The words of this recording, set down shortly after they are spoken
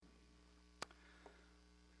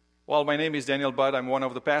Well, my name is Daniel Budd. I'm one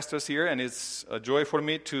of the pastors here, and it's a joy for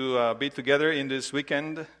me to be together in this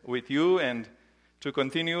weekend with you and to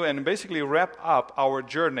continue and basically wrap up our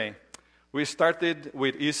journey. We started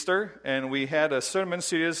with Easter, and we had a sermon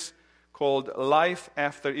series called Life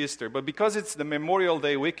After Easter. But because it's the Memorial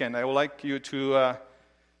Day weekend, I would like you to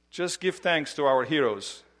just give thanks to our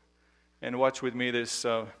heroes and watch with me this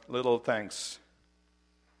little thanks.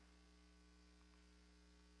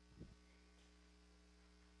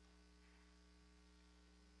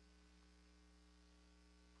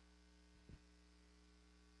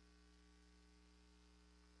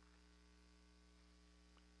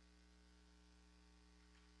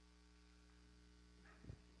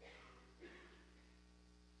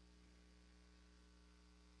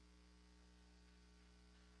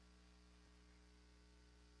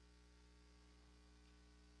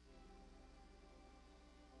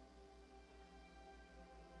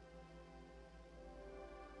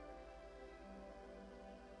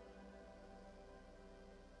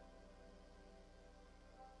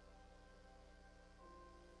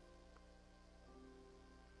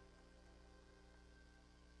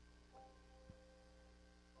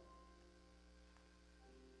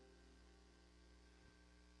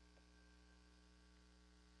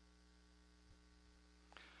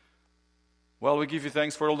 Well, we give you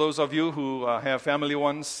thanks for all those of you who have family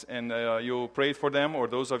ones and you prayed for them, or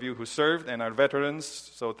those of you who served and are veterans.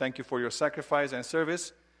 So thank you for your sacrifice and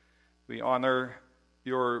service. We honor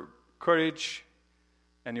your courage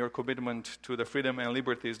and your commitment to the freedom and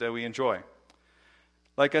liberties that we enjoy.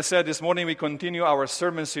 Like I said, this morning we continue our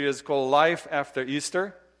sermon series called Life After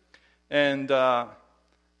Easter. And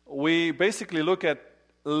we basically look at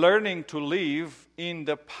learning to live in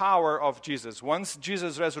the power of Jesus. Once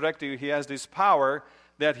Jesus resurrected, he has this power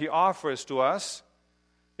that he offers to us.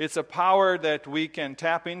 It's a power that we can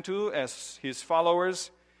tap into as his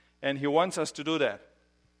followers, and he wants us to do that.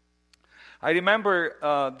 I remember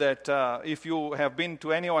that if you have been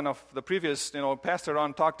to any one of the previous, Pastor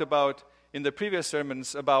Ron talked about in the previous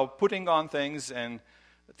sermons about putting on things and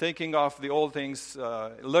taking off the old things,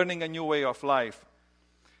 learning a new way of life.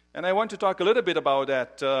 And I want to talk a little bit about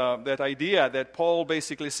that idea that Paul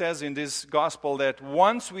basically says in this gospel, that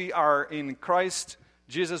once we are in Christ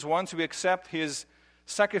Jesus, once we accept his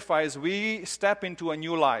sacrifice, we step into a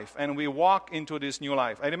new life and we walk into this new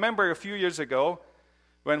life. I remember a few years ago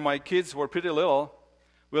when my kids were pretty little,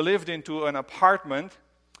 we lived into an apartment,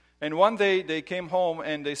 and one day they came home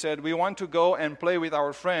and they said, we want to go and play with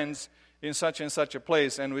our friends in such and such a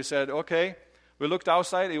place. And we said, okay. We looked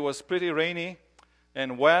outside, it was pretty rainy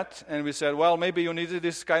and wet, and we said, well, maybe you needed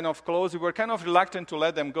this kind of clothes. We were kind of reluctant to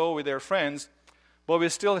let them go with their friends, but we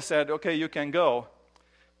still said, okay, you can go.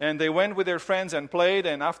 And they went with their friends and played,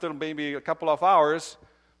 and after maybe a couple of hours,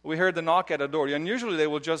 we heard the knock at the door. And usually they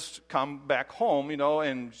would just come back home,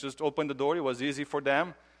 and just open the door. It was easy for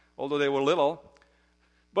them, although they were little.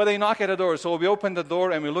 But they knock at the door, so we opened the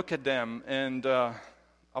door and we look at them, and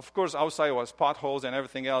of course outside was potholes and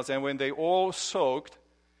everything else, and when they all soaked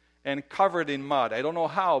and covered in mud. I don't know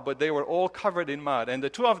how, but they were all covered in mud. And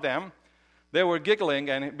the two of them, they were giggling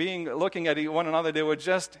and looking at one another. They were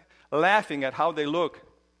just laughing at how they look.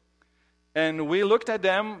 And we looked at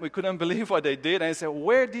them. We couldn't believe what they did. And I said,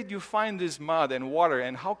 where did you find this mud and water?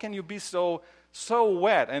 And how can you be so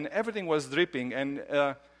wet? And everything was dripping. And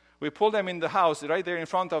we pulled them in the house. Right there in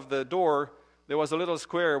front of the door, there was a little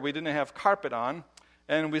square we didn't have carpet on.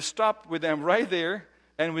 And we stopped with them right there.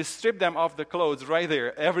 And we stripped them off the clothes right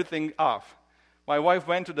there, everything off. My wife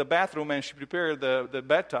went to the bathroom and she prepared the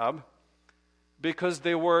bathtub because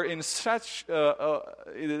they were in such,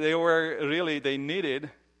 they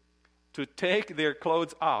needed to take their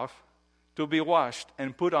clothes off to be washed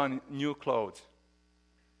and put on new clothes.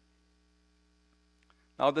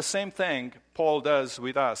 Now the same thing Paul does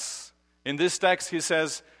with us. In this text he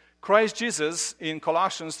says, Christ Jesus in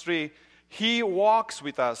Colossians 3, he walks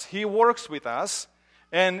with us, he works with us.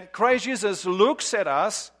 And Christ Jesus looks at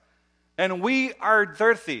us, and we are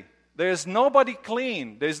dirty. There's nobody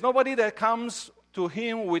clean. There's nobody that comes to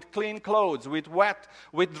him with clean clothes, with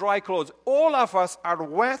dry clothes. All of us are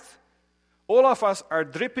wet. All of us are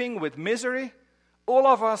dripping with misery. All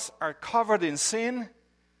of us are covered in sin.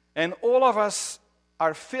 And all of us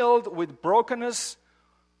are filled with brokenness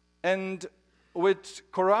and with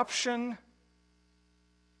corruption.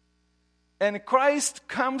 And Christ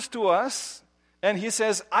comes to us, and he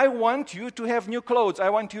says, I want you to have new clothes. I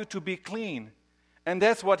want you to be clean. And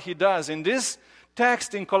that's what he does. In this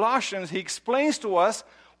text in Colossians, he explains to us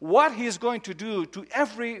what he's going to do to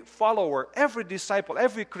every follower, every disciple,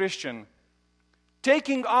 every Christian.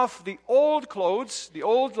 Taking off the old clothes, the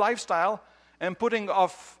old lifestyle, and putting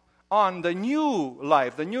off on the new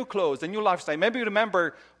life, the new clothes, the new lifestyle. Maybe you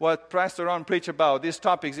remember what Pastor Ron preached about, these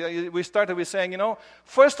topics. We started with saying,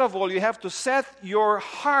 first of all, you have to set your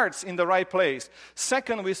hearts in the right place.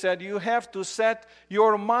 Second, we said you have to set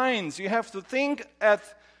your minds. You have to think at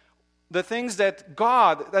the things that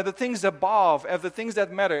God, at the things above, at the things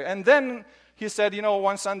that matter. And then he said,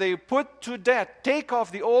 one Sunday, put to death, take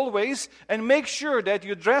off the old ways, and make sure that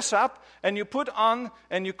you dress up and you put on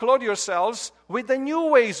and you clothe yourselves with the new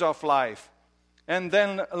ways of life. And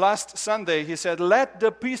then last Sunday, he said, let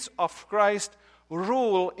the peace of Christ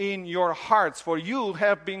rule in your hearts, for you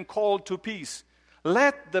have been called to peace.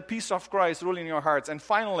 Let the peace of Christ rule in your hearts. And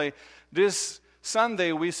finally, this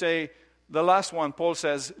Sunday, we say, the last one, Paul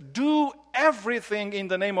says, do everything in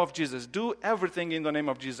the name of Jesus. Do everything in the name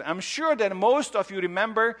of Jesus. I'm sure that most of you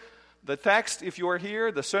remember the text if you are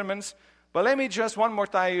here, the sermons. But let me just one more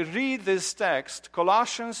time read this text,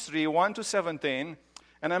 Colossians 3, 1-17.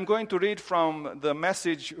 And I'm going to read from the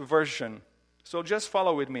Message version. So just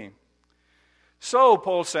follow with me. So,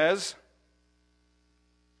 Paul says,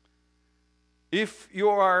 if you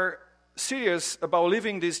are serious about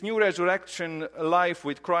living this new resurrection life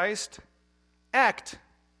with Christ, act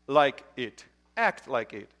like it. Act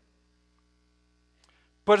like it.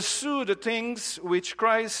 Pursue the things which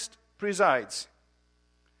Christ presides.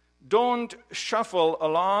 Don't shuffle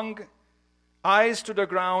along, eyes to the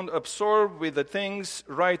ground, absorbed with the things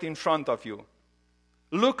right in front of you.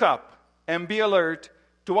 Look up and be alert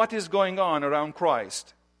to what is going on around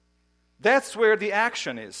Christ. That's where the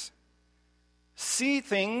action is. See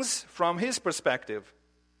things from His perspective.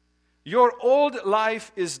 Your old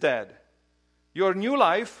life is dead. Your new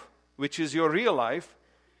life, which is your real life,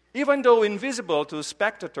 even though invisible to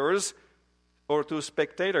spectators or to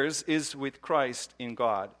spectators, is with Christ in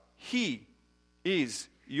God. He is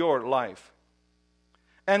your life.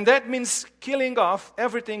 And that means killing off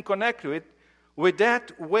everything connected with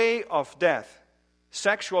that way of death.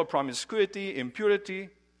 Sexual promiscuity, impurity,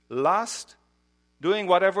 lust, doing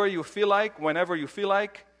whatever you feel like, whenever you feel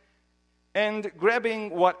like, and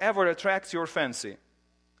grabbing whatever attracts your fancy.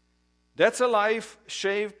 That's a life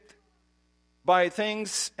shaped by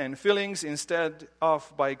things and feelings instead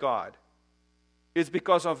of by God. It's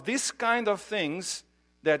because of this kind of things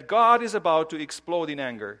that God is about to explode in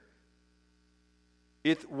anger.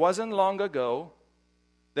 It wasn't long ago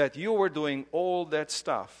that you were doing all that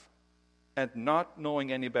stuff and not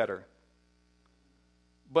knowing any better.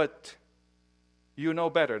 But you know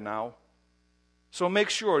better now. So make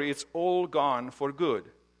sure it's all gone for good.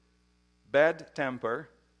 Bad temper,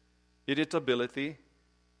 irritability,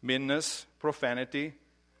 meanness, profanity,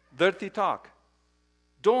 dirty talk.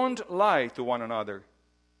 Don't lie to one another.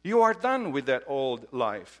 You are done with that old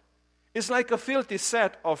life. It's like a filthy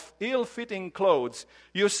set of ill-fitting clothes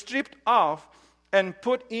you stripped off and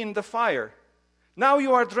put in the fire. Now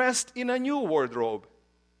you are dressed in a new wardrobe.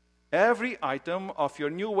 Every item of your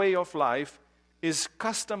new way of life is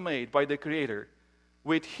custom-made by the Creator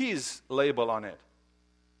with His label on it.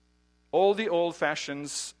 All the old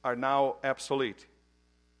fashions are now obsolete.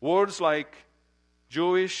 Words like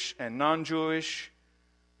Jewish and non-Jewish,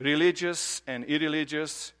 religious and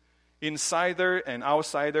irreligious, insider and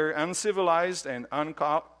outsider, uncivilized and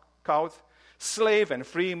uncouth, slave and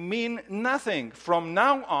free mean nothing. From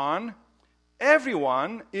now on,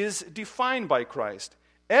 everyone is defined by Christ.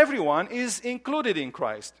 Everyone is included in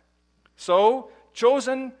Christ. So,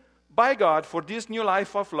 chosen by God for this new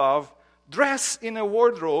life of love, dress in a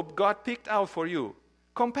wardrobe God picked out for you.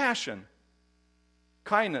 Compassion,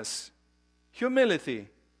 kindness, humility,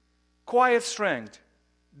 quiet strength,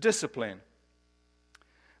 discipline.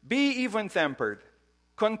 Be even-tempered,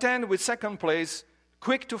 content with second place,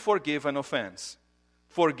 quick to forgive an offense.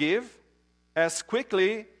 Forgive as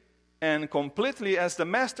quickly and completely as the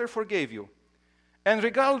Master forgave you. And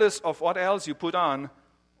regardless of what else you put on,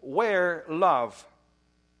 wear love.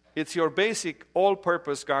 It's your basic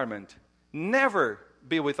all-purpose garment. Never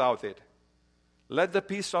be without it. Let the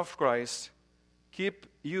peace of Christ keep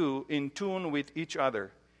you in tune with each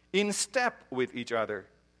other, in step with each other.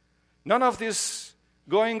 None of this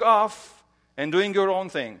going off and doing your own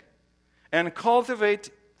thing. And cultivate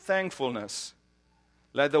thankfulness.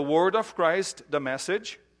 Let the word of Christ, the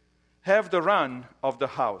message, have the run of the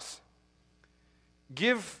house.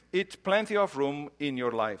 Give it plenty of room in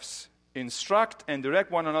your lives. Instruct and direct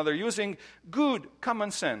one another using good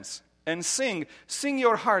common sense. And sing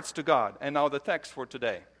your hearts to God. And now the text for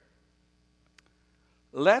today.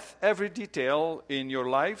 Let every detail in your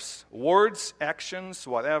lives, words, actions,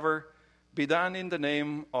 whatever, be done in the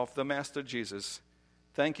name of the Master Jesus,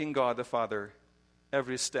 thanking God the Father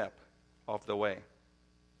every step of the way.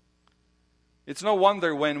 It's no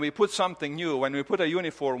wonder when we put something new, when we put a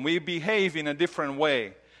uniform, we behave in a different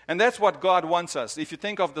way. And that's what God wants us. If you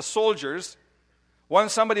think of the soldiers,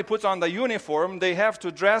 once somebody puts on the uniform, they have to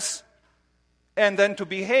dress and then to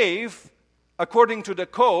behave according to the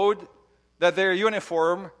code that their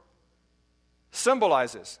uniform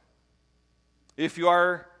symbolizes. If you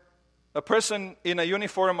are a person in a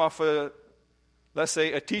uniform of let's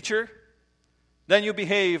say a teacher, then you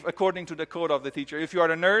behave according to the code of the teacher. If you are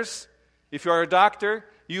a nurse, if you are a doctor,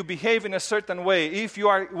 you behave in a certain way. If you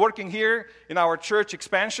are working here in our church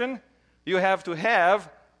expansion, you have to have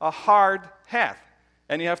a hard hat.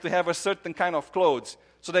 And you have to have a certain kind of clothes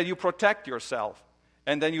so that you protect yourself.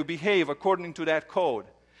 And then you behave according to that code.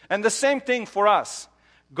 And the same thing for us.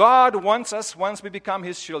 God wants us, once we become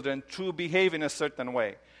His children, to behave in a certain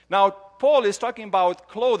way. Now, Paul is talking about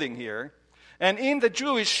clothing here. And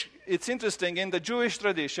it's interesting, in the Jewish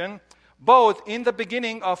tradition, both in the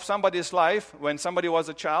beginning of somebody's life, when somebody was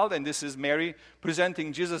a child, and this is Mary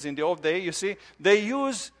presenting Jesus in the old day, you see, they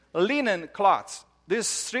use linen cloths, these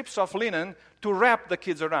strips of linen, to wrap the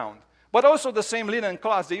kids around. But also the same linen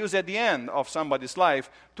cloths they use at the end of somebody's life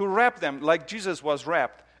to wrap them like Jesus was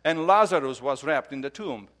wrapped and Lazarus was wrapped in the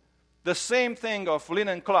tomb. The same thing of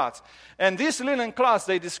linen cloths. And these linen cloths,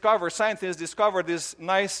 scientists discovered this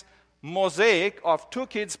nice mosaic of two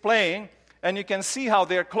kids playing, and you can see how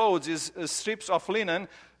their clothes is strips of linen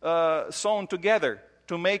sewn together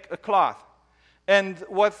to make a cloth. And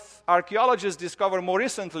what archaeologists discovered more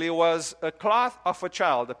recently was a cloth of a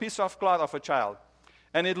child, a piece of cloth of a child.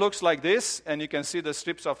 And it looks like this, and you can see the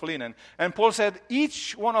strips of linen. And Paul said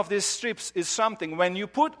each one of these strips is something. When you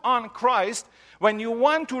put on Christ, when you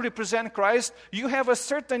want to represent Christ, you have a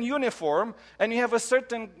certain uniform, and you have a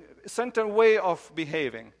certain way of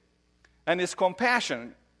behaving. And it's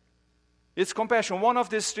compassion. It's compassion. One of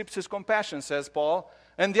these strips is compassion, says Paul.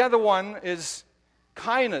 And the other one is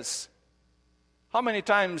kindness. How many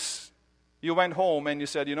times you went home and you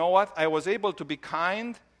said, you know what, I was able to be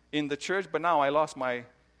kind in the church, but now I lost my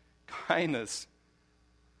kindness.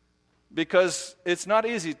 Because it's not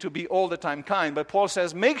easy to be all the time kind. But Paul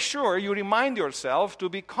says, make sure you remind yourself to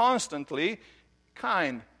be constantly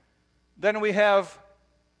kind. Then we have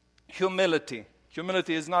humility.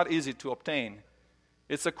 Humility is not easy to obtain.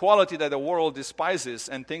 It's a quality that the world despises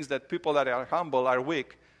and thinks that people that are humble are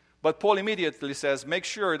weak. But Paul immediately says, make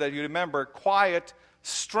sure that you remember quiet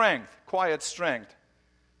strength.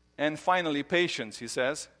 And finally, patience, he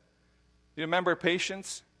says. You remember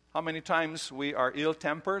patience? How many times we are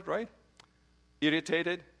ill-tempered, right?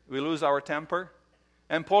 Irritated. We lose our temper.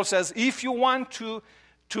 And Paul says, if you want to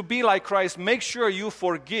be like Christ, make sure you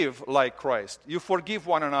forgive like Christ. You forgive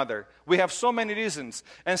one another. We have so many reasons.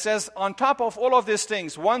 And says, on top of all of these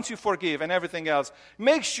things, once you forgive and everything else,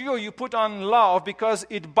 make sure you put on love, because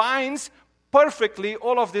it binds perfectly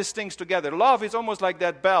all of these things together. Love is almost like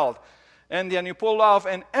that belt. And then you pull off,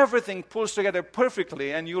 and everything pulls together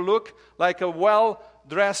perfectly, and you look like a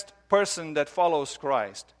well-dressed person that follows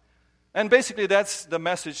Christ. And basically, that's the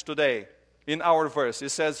message today in our verse. It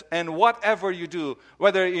says, and whatever you do,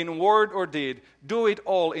 whether in word or deed, do it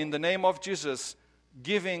all in the name of Jesus,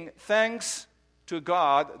 giving thanks to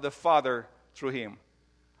God the Father through Him.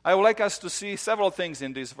 I would like us to see several things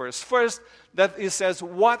in this verse. First, that it says,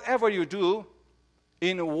 whatever you do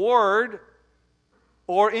in word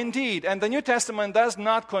or in deed. And the New Testament does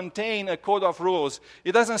not contain a code of rules.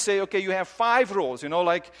 It doesn't say, okay, you have 5 rules,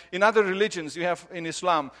 like in other religions, you have in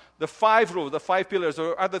Islam, the 5 rules, the 5 pillars,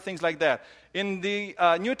 or other things like that. In the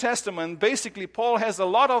New Testament, basically, Paul has a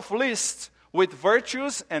lot of lists with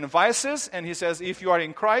virtues and vices, and he says, if you are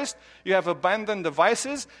in Christ, you have abandoned the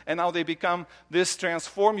vices, and now they become this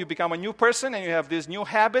transform, you become a new person, and you have these new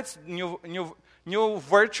habits, new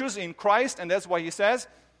virtues in Christ, and that's why he says,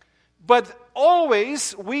 but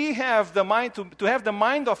always we have the mind, to have the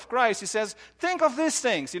mind of Christ, he says, think of these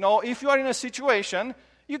things. If you are in a situation,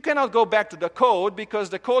 you cannot go back to the code because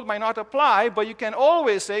the code might not apply, but you can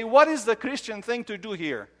always say, what is the Christian thing to do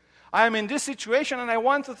here? I am in this situation and I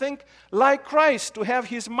want to think like Christ, to have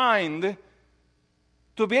His mind,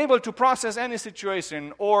 to be able to process any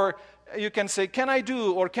situation. Or you can say, can I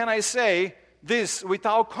do or can I say this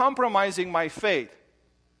without compromising my faith?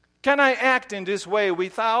 Can I act in this way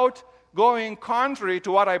without going contrary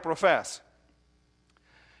to what I profess?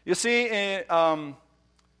 You see, it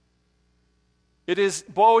is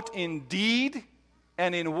both in deed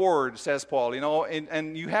and in word, says Paul,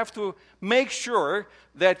 and you have to make sure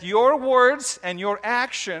that your words and your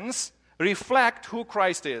actions reflect who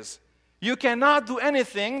Christ is. You cannot do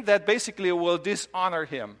anything that basically will dishonor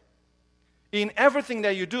Him. In everything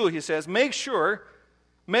that you do, he says, make sure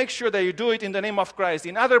make sure that you do it in the name of Christ.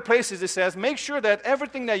 In other places it says, make sure that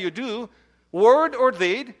everything that you do, word or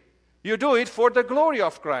deed, you do it for the glory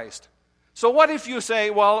of Christ. So what if you say,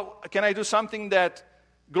 well, can I do something that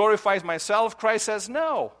glorifies myself? Christ says,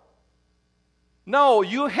 no. No,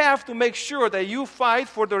 you have to make sure that you fight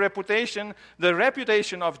for the reputation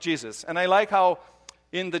of Jesus. And I like how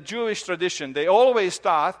in the Jewish tradition, they always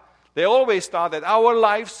taught that our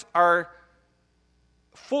lives are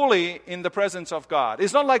fully in the presence of God.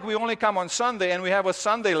 It's not like we only come on Sunday and we have a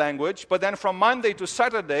Sunday language, but then from Monday to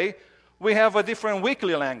Saturday, we have a different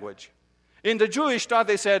weekly language. In the Jewish thought,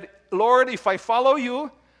 they said, Lord, if I follow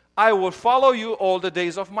you, I will follow you all the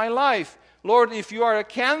days of my life. Lord, if you are a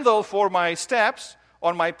candle for my steps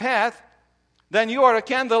on my path, then you are a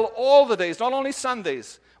candle all the days, not only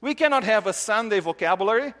Sundays. We cannot have a Sunday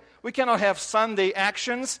vocabulary. We cannot have Sunday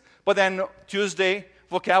actions, but then Tuesday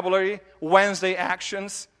vocabulary, Wednesday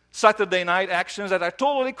actions, Saturday night actions that are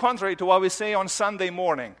totally contrary to what we say on Sunday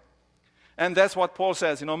morning. And that's what Paul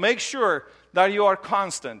says. Make sure that you are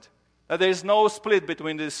constant, that there is no split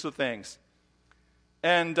between these two things.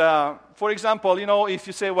 And, for example, if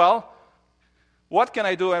you say, well, what can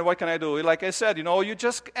I do and what can I do? Like I said, you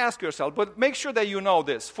just ask yourself, but make sure that you know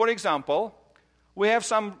this. For example, we have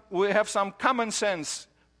some common sense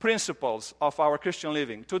principles of our Christian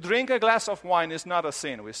living. To drink a glass of wine is not a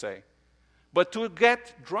sin, we say. But to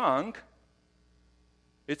get drunk,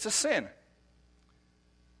 it's a sin.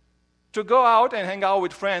 To go out and hang out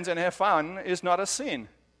with friends and have fun is not a sin.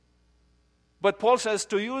 But Paul says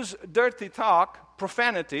to use dirty talk,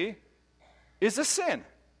 profanity, is a sin.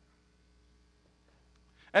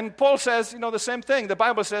 And Paul says, the same thing. The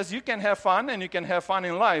Bible says you can have fun and you can have fun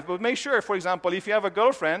in life. But make sure, for example, if you have a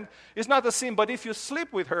girlfriend, it's not a sin. But if you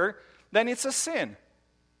sleep with her, then it's a sin.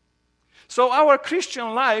 So our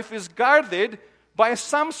Christian life is guarded by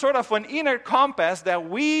some sort of an inner compass that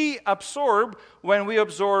we absorb when we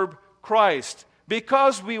absorb Christ.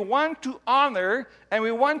 Because we want to honor and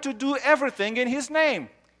we want to do everything in His name.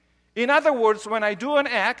 In other words, when I do an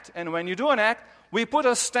act, and when you do an act, we put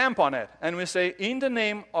a stamp on it, and we say, in the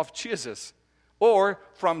name of Jesus, or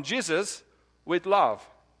from Jesus with love.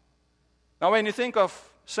 Now, when you think of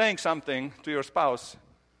saying something to your spouse,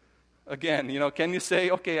 again, can you say,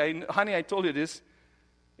 okay, honey, I told you this,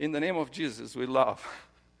 in the name of Jesus with love.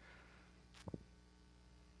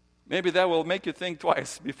 Maybe that will make you think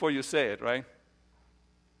twice before you say it, right?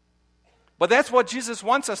 But that's what Jesus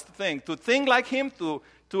wants us to think like Him,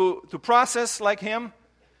 to process like Him.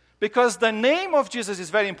 Because the name of Jesus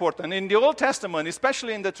is very important. In the Old Testament,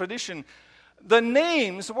 especially in the tradition, the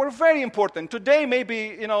names were very important. Today,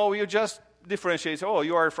 maybe, you just differentiate. Oh,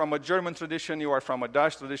 you are from a German tradition, you are from a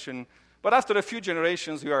Dutch tradition. But after a few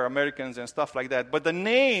generations, you are Americans and stuff like that. But the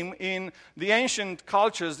name in the ancient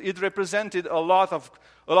cultures, it represented a lot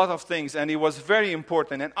of things, and it was very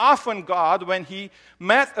important. And often God, when He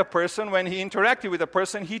met a person, when He interacted with a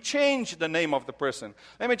person, He changed the name of the person.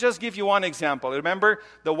 Let me just give you one example. Remember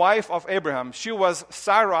the wife of Abraham. She was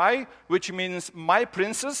Sarai, which means my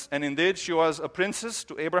princess, and indeed she was a princess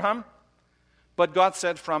to Abraham. But God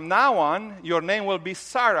said, from now on, your name will be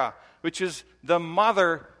Sarah, which is the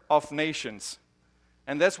mother of nations.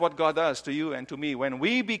 And that's what God does to you and to me. When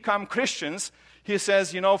we become Christians, He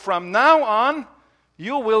says, from now on,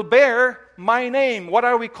 you will bear my name. What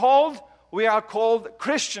are we called? We are called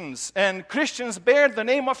Christians. And Christians bear the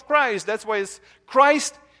name of Christ. That's why it's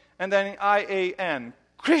Christ and then I-A-N.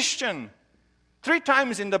 Christian. 3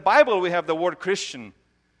 times in the Bible we have the word Christian.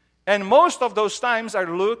 And most of those times are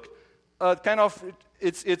looked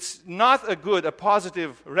it's not a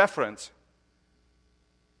positive reference.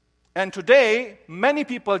 And today, many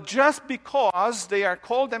people, just because they are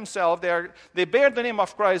called themselves, they bear the name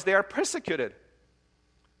of Christ, they are persecuted.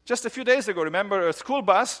 Just a few days ago, remember, a school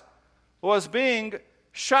bus was being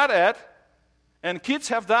shot at, and kids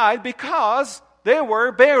have died because they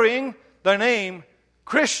were bearing the name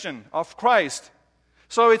Christian of Christ.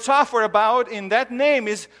 So it's offered about, in that name,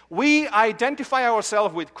 is we identify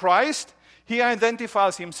ourselves with Christ, He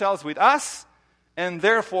identifies Himself with us, and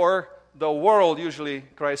therefore, the world, usually,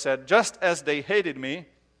 Christ said, just as they hated me,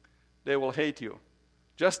 they will hate you.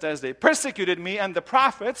 Just as they persecuted me and the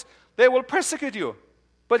prophets, they will persecute you.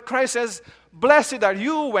 But Christ says, blessed are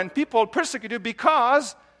you when people persecute you,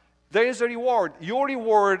 because there is a reward. Your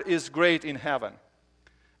reward is great in heaven.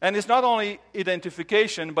 And it's not only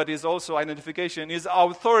identification, but it's also identification, is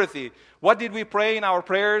authority. What did we pray in our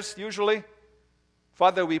prayers usually?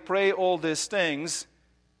 Father, we pray all these things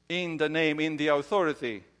in the name, in the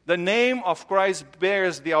authority. The name of Christ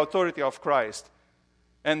bears the authority of Christ.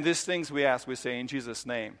 And these things we ask, we say in Jesus'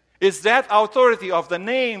 name. It's that authority of the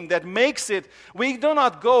name that makes it. We do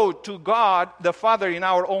not go to God the Father in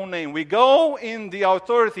our own name. We go in the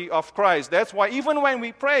authority of Christ. That's why even when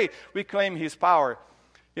we pray, we claim His power.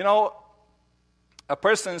 You know, a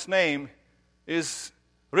person's name is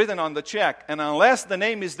written on the check, and unless the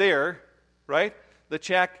name is there, right, the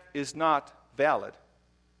check is not valid.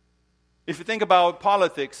 If you think about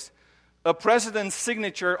politics, a president's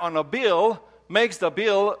signature on a bill makes the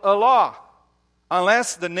bill a law.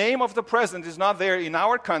 Unless the name of the president is not there in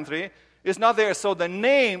our country, it's not there. So the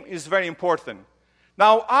name is very important.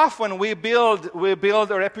 Now, often we build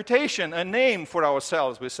a reputation, a name for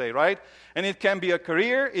ourselves, we say, right? And it can be a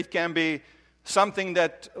career, it can be something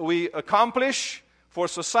that we accomplish for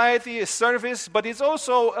society, a service, but it's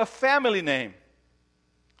also a family name.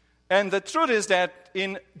 And the truth is that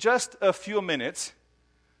in just a few minutes,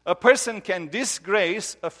 a person can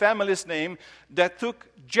disgrace a family's name that took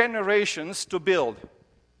generations to build.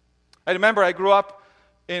 I remember I grew up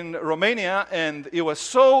in Romania, and it was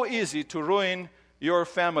so easy to ruin your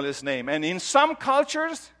family's name. And in some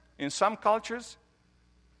cultures,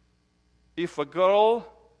 if a girl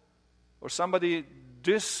or somebody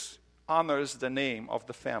dishonors the name of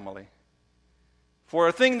the family, for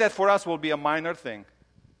a thing that for us will be a minor thing,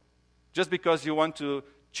 just because you want to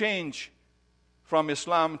change from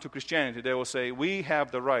Islam to Christianity, they will say, we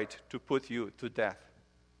have the right to put you to death.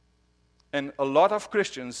 And a lot of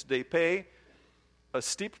Christians, they pay a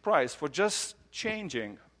steep price for just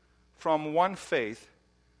changing from one faith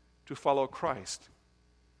to follow Christ.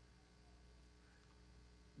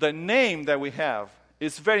 The name that we have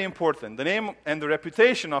is very important, the name and the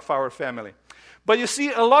reputation of our family. But you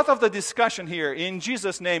see, a lot of the discussion here in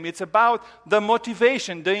Jesus' name, it's about the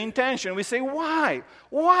motivation, the intention. We say, why?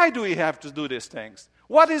 Why do we have to do these things?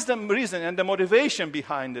 What is the reason and the motivation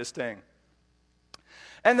behind this thing?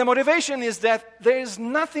 And the motivation is that there is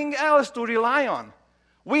nothing else to rely on.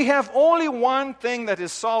 We have only one thing that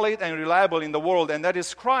is solid and reliable in the world, and that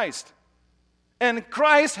is Christ. And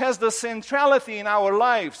Christ has the centrality in our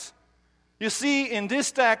lives. You see, in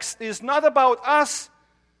this text, it's not about us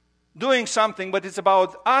doing something, but it's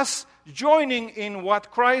about us joining in what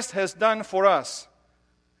Christ has done for us.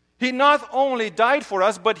 He not only died for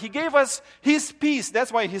us, but He gave us His peace.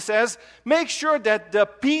 That's why He says, make sure that the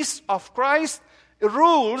peace of Christ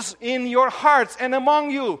rules in your hearts and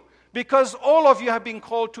among you, because all of you have been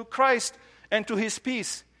called to Christ and to His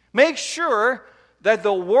peace. Make sure that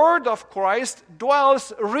the word of Christ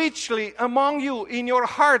dwells richly among you, in your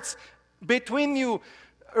hearts, between you,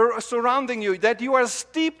 surrounding you, that you are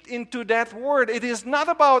steeped into that word. It is not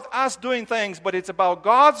about us doing things, but it's about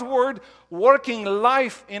God's word working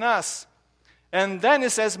life in us. And then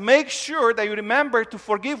it says, make sure that you remember to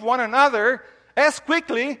forgive one another as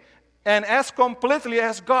quickly and as completely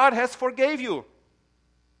as God has forgave you.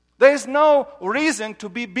 There is no reason to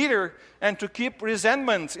be bitter and to keep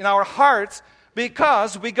resentments in our hearts,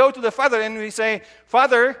 because we go to the Father and we say,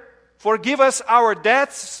 Father, forgive us our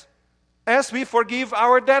debts as we forgive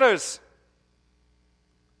our debtors.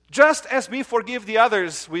 Just as we forgive the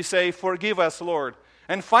others, we say, forgive us, Lord.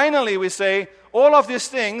 And finally, we say, all of these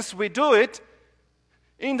things, we do it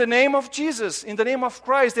in the name of Jesus, in the name of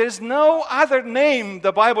Christ. There is no other name,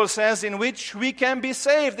 the Bible says, in which we can be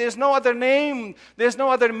saved. There's no other name. There's no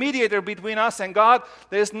other mediator between us and God.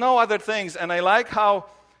 There's no other things. And I like how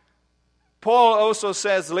Paul also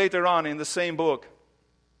says later on in the same book,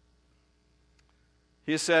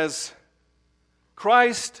 he says,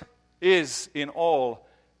 Christ is in all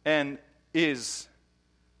and is.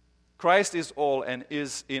 Christ is all and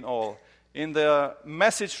is in all. In the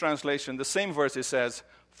Message translation, the same verse, it says,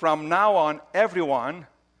 from now on, everyone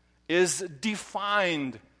is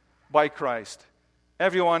defined by Christ.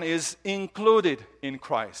 Everyone is included in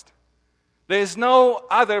Christ. There is no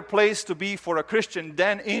other place to be for a Christian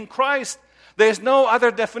than in Christ. There is no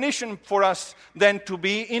other definition for us than to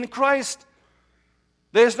be in Christ.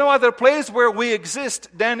 There is no other place where we exist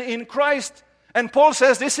than in Christ. And Paul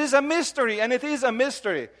says this is a mystery, and it is a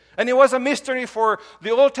mystery. And it was a mystery for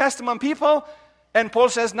the Old Testament people. And Paul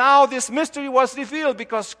says now this mystery was revealed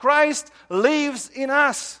because Christ lives in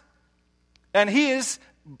us. And He is,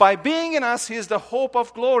 by being in us, He is the hope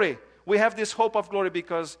of glory. We have this hope of glory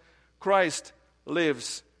because Christ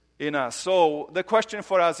lives in us. So the question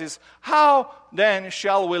for us is, how then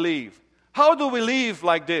shall we live? How do we live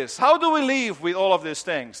like this? How do we live with all of these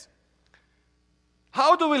things?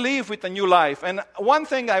 How do we live with a new life? And one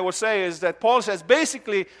thing I will say is that Paul says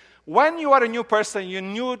basically, when you are a new person,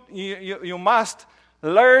 you must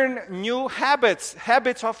learn new habits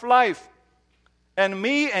of life. And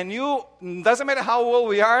me and you, doesn't matter how old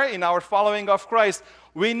we are in our following of Christ,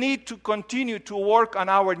 we need to continue to work on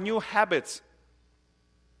our new habits.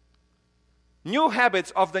 New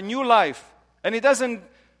habits of the new life. And it doesn't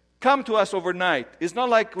come to us overnight. It's not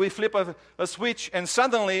like we flip a switch and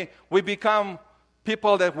suddenly we become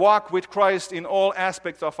people that walk with Christ in all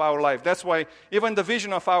aspects of our life. That's why even the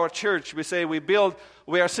vision of our church, we say we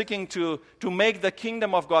are seeking to make the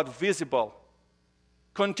kingdom of God visible.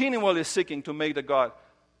 Continually seeking to make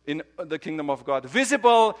the kingdom of God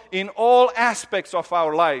visible in all aspects of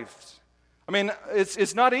our lives. I mean,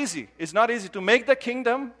 it's not easy. It's not easy to make the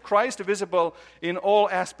kingdom, Christ, visible in all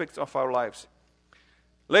aspects of our lives.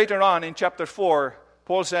 Later on in chapter 4,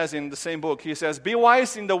 Paul says in the same book, he says, be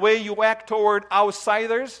wise in the way you act toward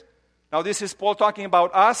outsiders. Now this is Paul talking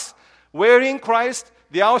about us. We're in Christ,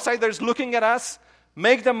 the outsiders looking at us.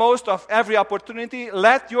 Make the most of every opportunity.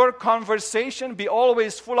 Let your conversation be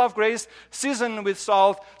always full of grace, seasoned with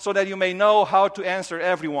salt, so that you may know how to answer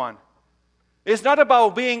everyone. It's not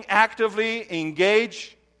about being actively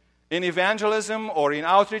engaged in evangelism or in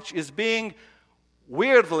outreach. It's being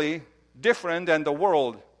weirdly different than the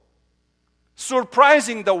world.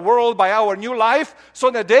 Surprising the world by our new life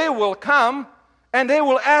so that they will come and they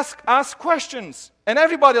will ask us questions. And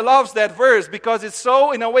everybody loves that verse because it's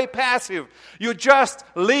so, in a way, passive. You just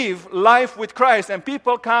live life with Christ and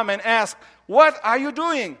people come and ask, what are you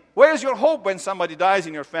doing? Where is your hope when somebody dies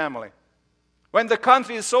in your family? When the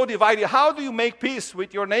country is so divided, how do you make peace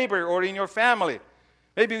with your neighbor or in your family?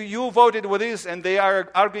 Maybe you voted with this and they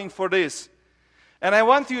are arguing for this. And I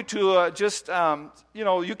want you to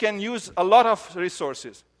you can use a lot of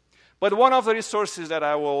resources. But one of the resources that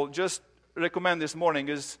I will just recommend this morning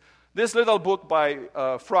is this little book by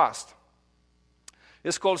Frost.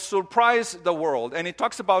 It's called Surprise the World. And it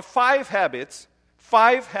talks about 5 habits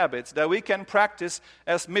that we can practice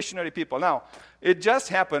as missionary people. Now, it just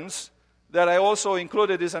happens that I also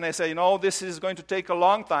included this and I say, this is going to take a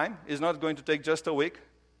long time. It's not going to take just a week.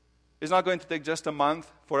 It's not going to take just a month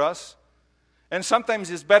for us. And sometimes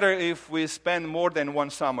it's better if we spend more than one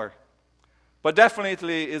summer. But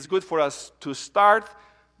definitely it's good for us to start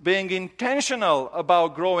being intentional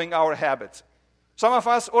about growing our habits. Some of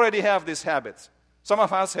us already have these habits. Some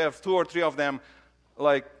of us have 2 or 3 of them,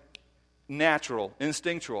 like natural,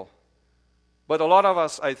 instinctual. But a lot of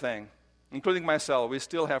us, I think, including myself, we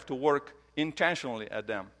still have to work intentionally at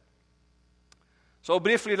them. So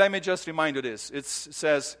briefly, let me just remind you this. It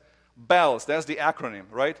says BELLS, that's the acronym,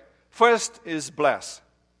 right? First is bless.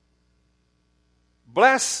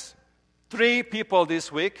 Bless 3 people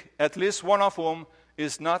this week, at least one of whom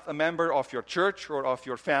is not a member of your church or of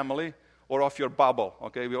your family or of your bubble.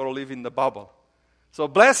 Okay, we all live in the bubble. So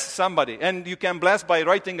bless somebody. And you can bless by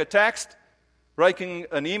writing a text, writing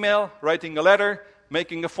an email, writing a letter,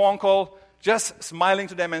 making a phone call, just smiling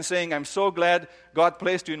to them and saying, I'm so glad God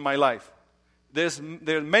placed you in my life. There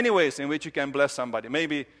are many ways in which you can bless somebody.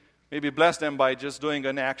 Maybe bless them by just doing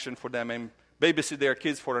an action for them and babysit their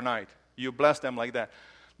kids for a night. You bless them like that.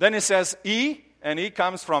 Then it says E, and E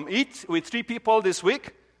comes from eat with 3 people this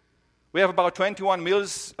week. We have about 21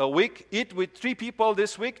 meals a week. Eat with 3 people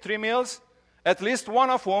this week, 3 meals, at least one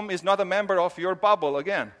of whom is not a member of your bubble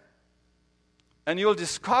again. And you'll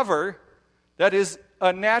discover that is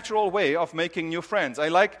a natural way of making new friends. I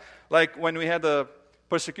like when we had the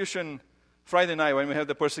persecution Friday night, when we had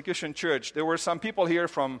the persecution church, there were some people here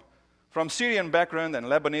from Syrian background and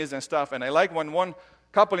Lebanese and stuff, and I like when one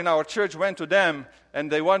couple in our church went to them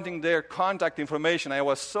and they wanting their contact information. I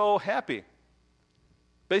was so happy.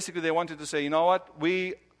 Basically, they wanted to say, you know what,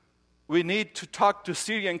 we need to talk to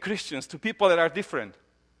Syrian Christians, to people that are different.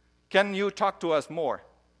 Can you talk to us more?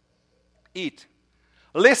 Eat.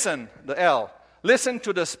 Listen, the L. Listen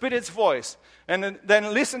to the Spirit's voice. And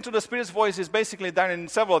then listen to the Spirit's voice is basically done in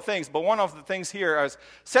several things. But one of the things here is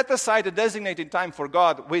set aside a designated time for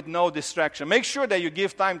God with no distraction. Make sure that you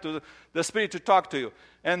give time to the Spirit to talk to you.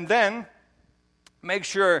 And then make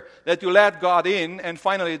sure that you let God in. And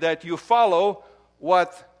finally, that you follow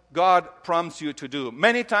what God prompts you to do.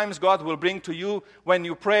 Many times God will bring to you, when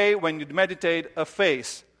you pray, when you meditate, a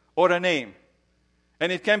face or a name.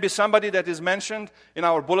 And it can be somebody that is mentioned in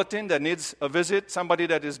our bulletin that needs a visit, somebody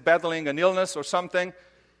that is battling an illness or something,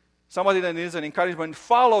 somebody that needs an encouragement.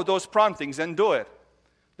 Follow those promptings and do it.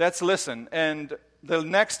 That's listen. And the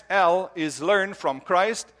next L is learn from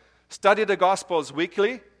Christ. Study the Gospels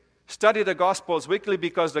weekly. Study the Gospels weekly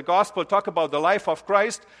because the Gospel talk about the life of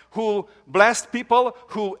Christ who blessed people,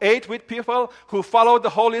 who ate with people, who followed the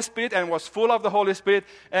Holy Spirit and was full of the Holy Spirit.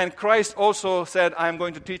 And Christ also said, I am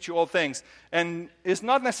going to teach you all things. And it's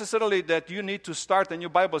not necessarily that you need to start a new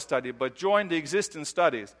Bible study, but join the existing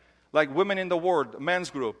studies. like Women in the Word, a men's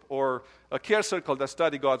group, or a care circle that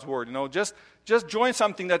study God's Word. Just join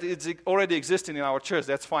something that is already existing in our church.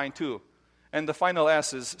 That's fine too. And the final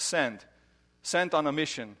S is send. Sent on a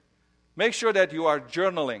mission. Make sure that you are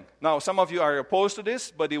journaling. Now, some of you are opposed to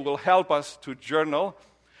this, but it will help us to journal.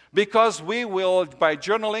 Because we will, by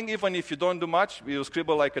journaling, even if you don't do much, we will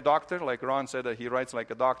scribble like a doctor, like Ron said that he writes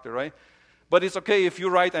like a doctor, right? But it's okay if you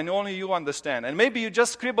write and only you understand. And maybe you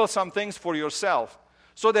just scribble some things for yourself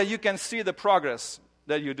so that you can see the progress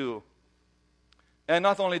that you do. And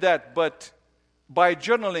not only that, but by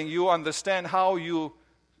journaling, you understand how you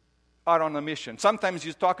are on a mission. Sometimes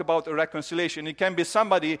you talk about a reconciliation. It can be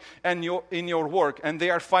somebody in your work, and they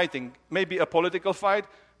are fighting. Maybe a political fight,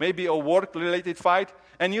 maybe a work-related fight.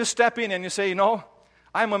 And you step in and you say,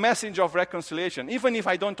 I'm a messenger of reconciliation. Even if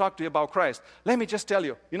I don't talk to you about Christ, let me just tell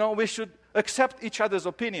you, we should accept each other's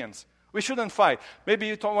opinions. We shouldn't fight. Maybe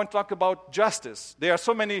you don't want to talk about justice. There are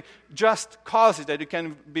so many just causes that you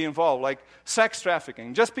can be involved, like sex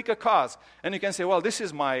trafficking. Just pick a cause, and you can say, well, this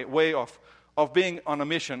is my way of being on a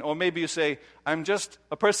mission. Or maybe you say, I'm just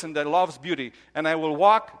a person that loves beauty, and I will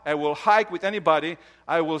walk, I will hike with anybody,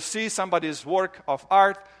 I will see somebody's work of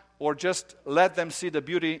art, or just let them see the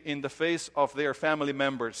beauty in the face of their family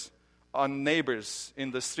members, on neighbors,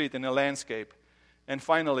 in the street, in a landscape. And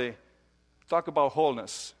finally, talk about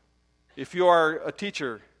wholeness. If you are a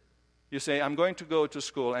teacher, you say, I'm going to go to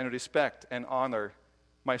school and respect and honor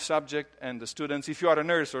my subject and the students. If you are a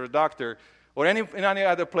nurse or a doctor, or in any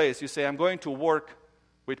other place, you say, I'm going to work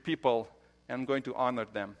with people and I'm going to honor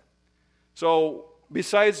them. So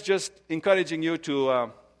besides just encouraging you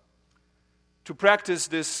to practice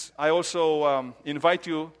this, I also invite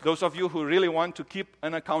you, those of you who really want to keep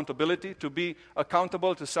an accountability, to be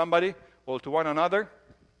accountable to somebody or to one another,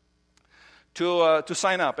 to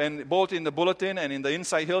sign up. And both in the bulletin and in the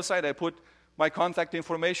Inside Hillside, I put my contact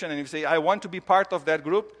information. And if you say, I want to be part of that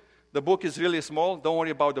group, the book is really small. Don't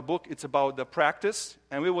worry about the book. It's about the practice.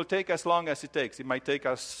 And we will take as long as it takes. It might take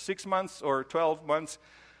us 6 months or 12 months.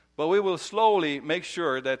 But we will slowly make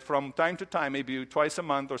sure that from time to time, maybe twice a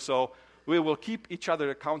month or so, we will keep each other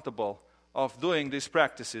accountable of doing these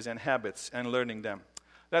practices and habits and learning them.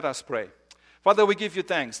 Let us pray. Father, we give you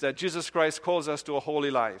thanks that Jesus Christ calls us to a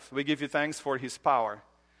holy life. We give you thanks for his power.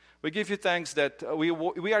 We give you thanks that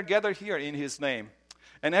we are gathered here in his name.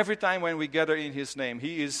 And every time when we gather in his name,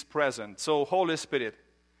 he is present. So, Holy Spirit,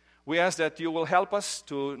 we ask that you will help us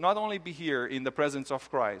to not only be here in the presence of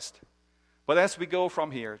Christ, but as we go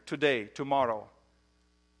from here, today, tomorrow,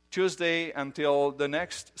 Tuesday until the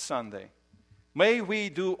next Sunday, may we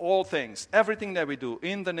do all things, everything that we do,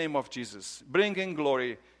 in the name of Jesus, bringing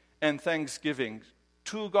glory and thanksgiving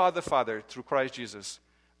to God the Father through Christ Jesus,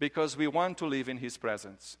 because we want to live in his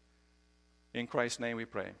presence. In Christ's name we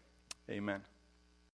pray. Amen.